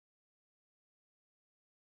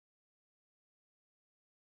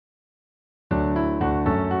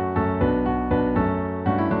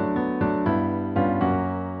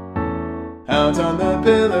Out on the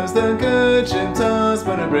billows the good ship tossed,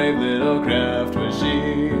 but a brave little craft was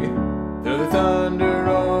she. Though the thunder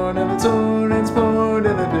roared and the torrents poured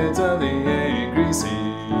in the pits of the angry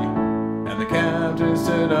sea, and the captain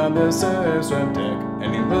stood on the surf-swept deck,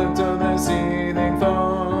 and he looked on the seething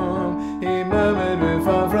foam, he murmured, "We're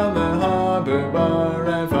far from the harbor bar,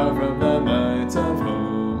 and far from the lights of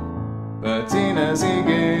home." But e'en as he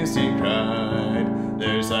gazed, he cried,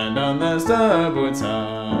 "There's land on the starboard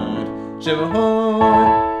side. Ship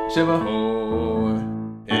ahoy, ship ahoy,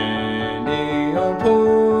 any old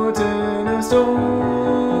port in a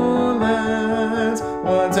storm lands,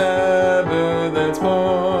 whatever that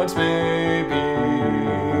port may be,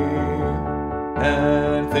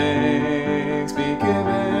 and thanks be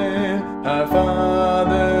given our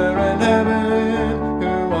Father in heaven,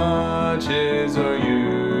 who watches o'er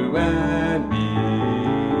you and me.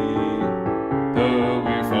 Though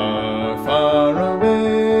we're far, far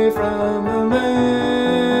away from the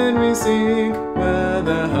land we seek, where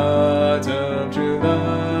the heart of true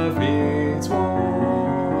love beats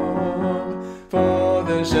warm, for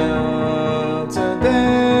the shelter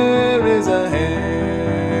there is a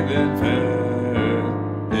haven fair,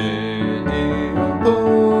 any old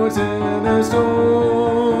port in a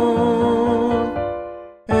storm,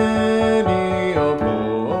 any old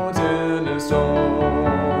port in a storm."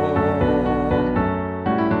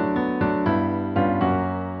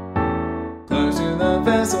 Close to the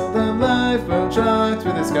vessel the lifeboat rocked,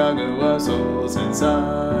 with its cargo of souls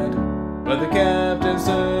inside, but the captain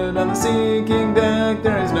stood on the sinking deck.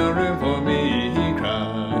 "There is no room for me," he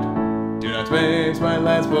cried. "Do not wait, my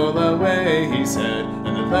lads, pull away," he said,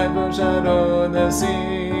 and the lifeboat shot o'er the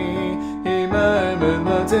sea. He murmured,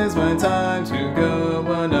 "But it's my time to go,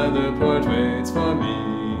 another port waits for me."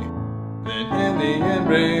 Then in the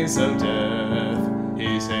embrace of death,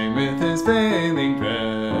 he sang with his failing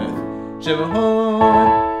breath, "Ship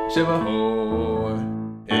ahoy, ship ahoy,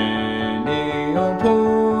 any old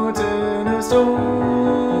port in a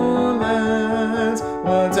storm lands,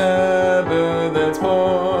 whatever that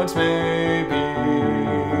port may be,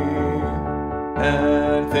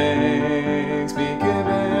 and thanks be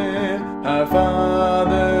given our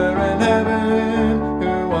Father in heaven,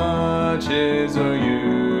 who watches o'er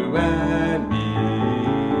you and me.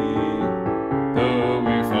 Though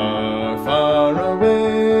we're far, far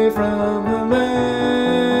away from the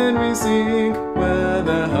land we seek, where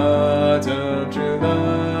the heart of true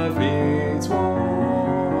love beats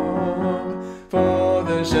warm, for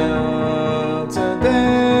the shelter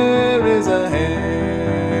there is a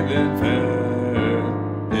haven fair,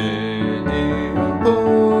 any old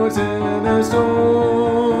port in a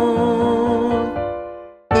storm,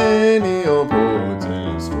 any old port